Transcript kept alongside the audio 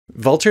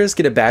Vultures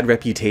get a bad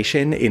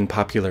reputation in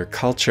popular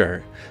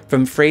culture,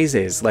 from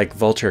phrases like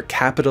vulture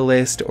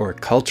capitalist or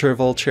culture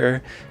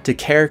vulture to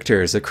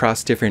characters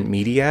across different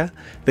media.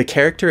 The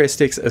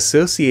characteristics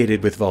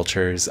associated with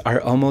vultures are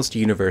almost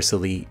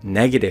universally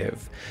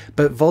negative,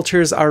 but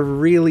vultures are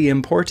really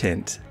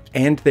important,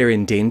 and they're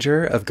in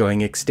danger of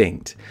going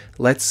extinct.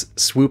 Let's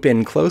swoop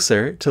in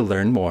closer to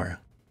learn more.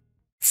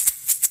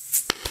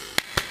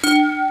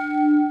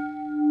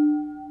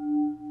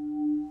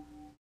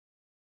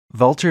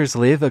 Vultures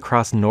live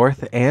across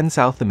North and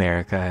South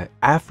America,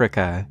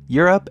 Africa,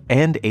 Europe,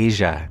 and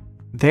Asia.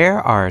 There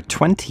are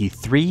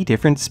 23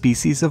 different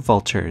species of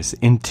vultures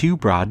in two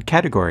broad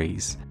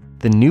categories: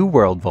 the New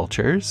World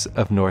vultures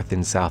of North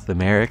and South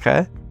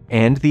America,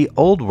 and the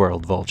Old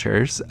World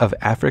vultures of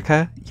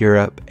Africa,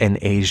 Europe, and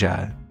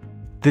Asia.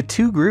 The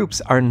two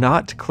groups are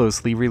not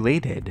closely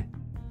related,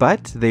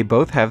 but they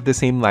both have the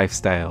same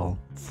lifestyle: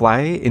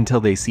 fly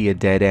until they see a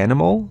dead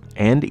animal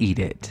and eat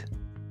it.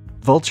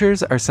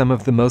 Vultures are some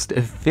of the most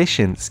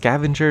efficient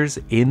scavengers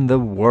in the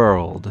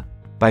world.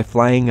 By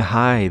flying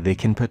high, they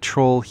can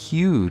patrol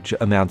huge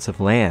amounts of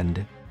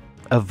land.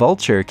 A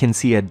vulture can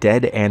see a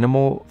dead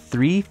animal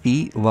 3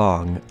 feet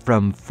long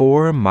from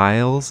 4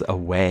 miles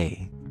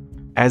away.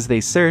 As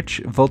they search,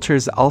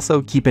 vultures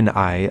also keep an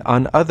eye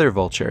on other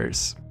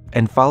vultures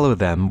and follow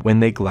them when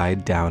they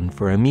glide down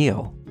for a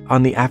meal.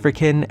 On the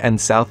African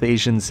and South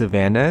Asian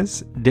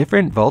savannas,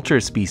 different vulture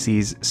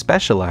species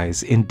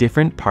specialize in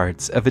different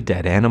parts of a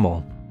dead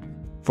animal.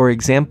 For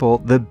example,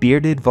 the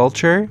bearded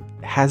vulture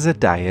has a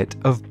diet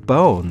of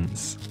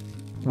bones.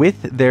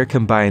 With their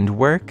combined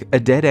work, a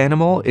dead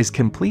animal is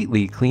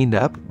completely cleaned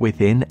up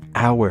within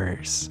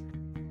hours.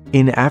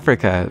 In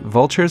Africa,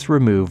 vultures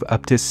remove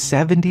up to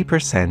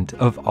 70%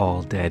 of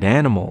all dead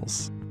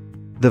animals.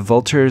 The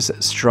vulture's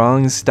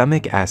strong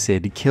stomach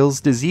acid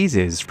kills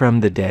diseases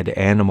from the dead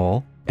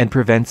animal and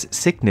prevents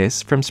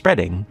sickness from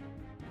spreading.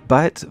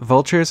 But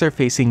vultures are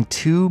facing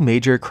two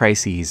major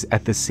crises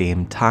at the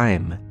same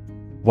time.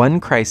 One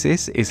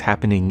crisis is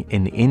happening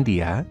in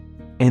India,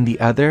 and the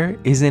other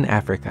is in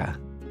Africa.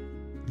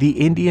 The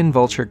Indian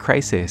Vulture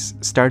Crisis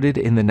started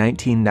in the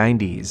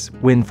 1990s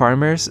when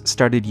farmers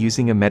started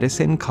using a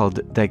medicine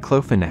called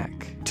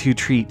diclofenac to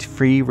treat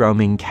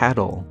free-roaming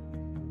cattle.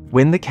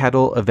 When the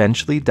cattle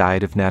eventually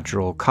died of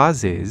natural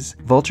causes,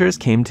 vultures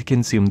came to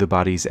consume the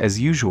bodies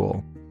as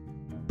usual.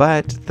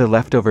 But the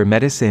leftover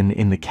medicine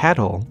in the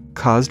cattle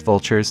caused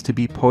vultures to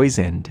be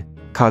poisoned,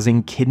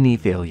 causing kidney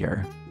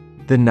failure.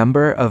 The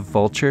number of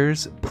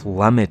vultures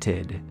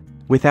plummeted.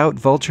 Without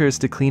vultures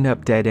to clean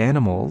up dead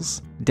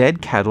animals,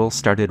 dead cattle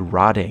started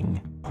rotting,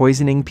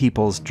 poisoning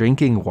people's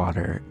drinking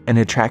water and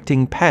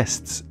attracting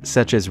pests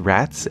such as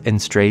rats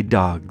and stray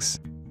dogs.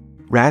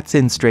 Rats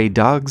and stray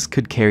dogs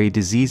could carry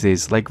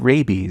diseases like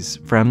rabies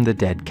from the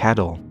dead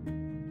cattle.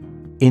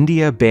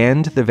 India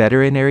banned the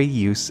veterinary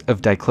use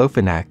of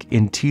diclofenac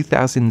in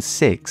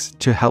 2006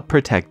 to help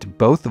protect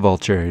both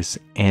vultures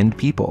and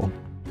people.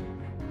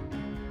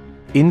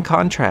 In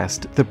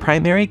contrast, the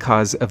primary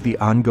cause of the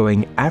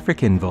ongoing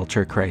African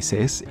vulture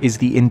crisis is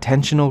the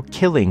intentional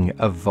killing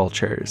of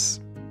vultures.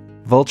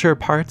 Vulture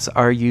parts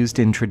are used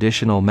in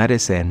traditional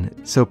medicine,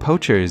 so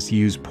poachers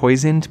use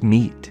poisoned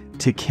meat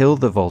to kill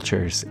the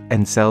vultures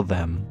and sell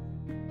them.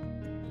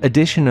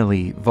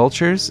 Additionally,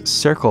 vultures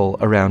circle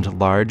around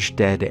large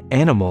dead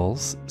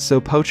animals,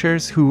 so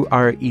poachers who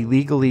are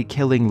illegally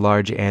killing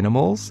large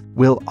animals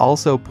will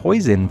also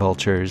poison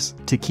vultures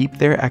to keep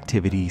their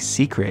activity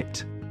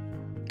secret.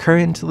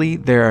 Currently,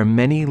 there are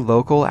many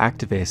local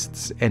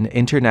activists and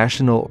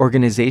international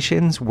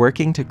organizations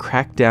working to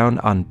crack down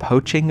on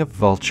poaching of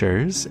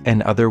vultures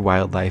and other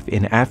wildlife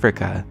in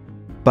Africa,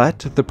 but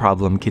the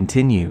problem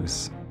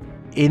continues.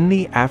 In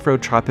the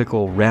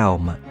Afrotropical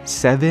realm,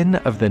 7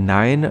 of the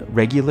 9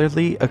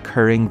 regularly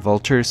occurring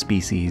vulture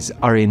species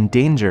are in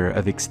danger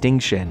of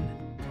extinction.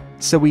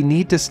 So we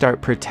need to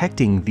start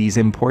protecting these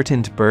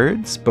important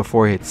birds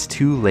before it's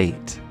too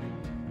late.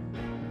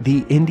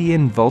 The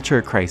Indian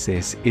Vulture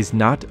Crisis is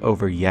not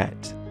over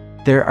yet.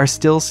 There are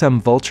still some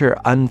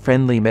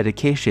vulture-unfriendly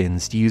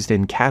medications used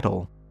in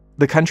cattle.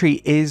 The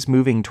country is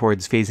moving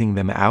towards phasing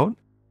them out,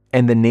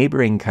 and the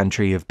neighboring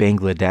country of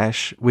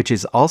Bangladesh, which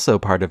is also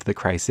part of the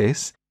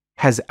crisis,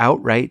 has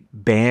outright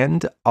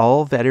banned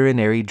all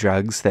veterinary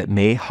drugs that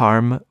may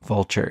harm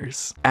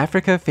vultures.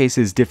 Africa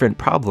faces different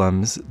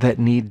problems that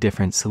need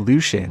different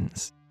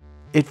solutions.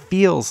 It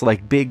feels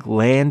like big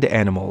land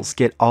animals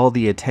get all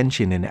the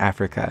attention in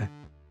Africa.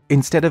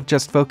 Instead of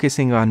just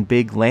focusing on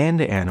big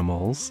land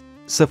animals,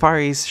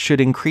 safaris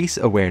should increase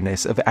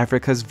awareness of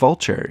Africa's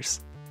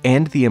vultures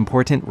and the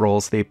important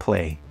roles they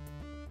play.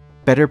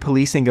 Better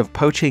policing of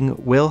poaching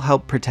will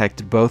help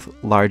protect both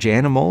large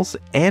animals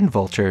and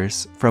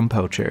vultures from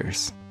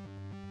poachers.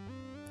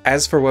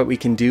 As for what we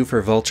can do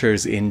for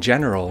vultures in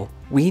general,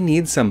 we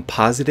need some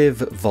positive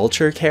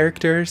vulture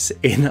characters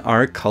in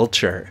our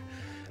culture.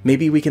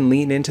 Maybe we can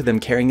lean into them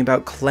caring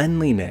about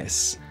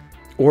cleanliness,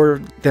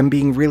 or them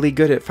being really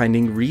good at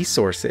finding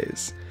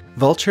resources.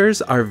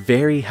 Vultures are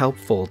very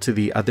helpful to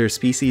the other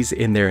species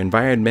in their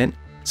environment,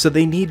 so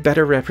they need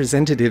better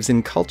representatives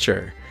in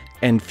culture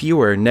and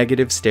fewer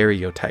negative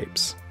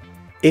stereotypes.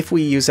 If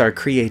we use our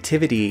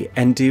creativity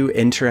and do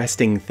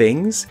interesting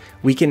things,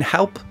 we can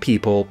help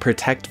people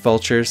protect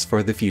vultures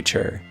for the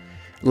future.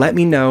 Let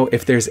me know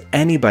if there's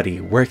anybody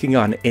working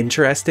on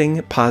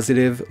interesting,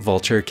 positive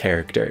vulture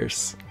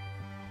characters.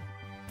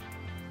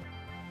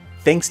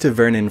 Thanks to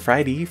Vernon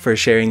Fridy for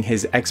sharing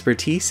his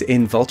expertise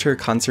in vulture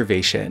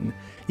conservation.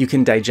 You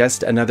can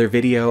digest another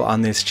video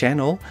on this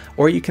channel,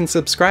 or you can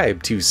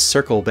subscribe to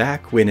circle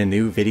back when a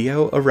new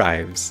video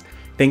arrives.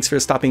 Thanks for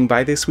stopping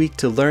by this week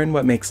to learn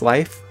what makes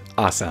life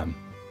awesome.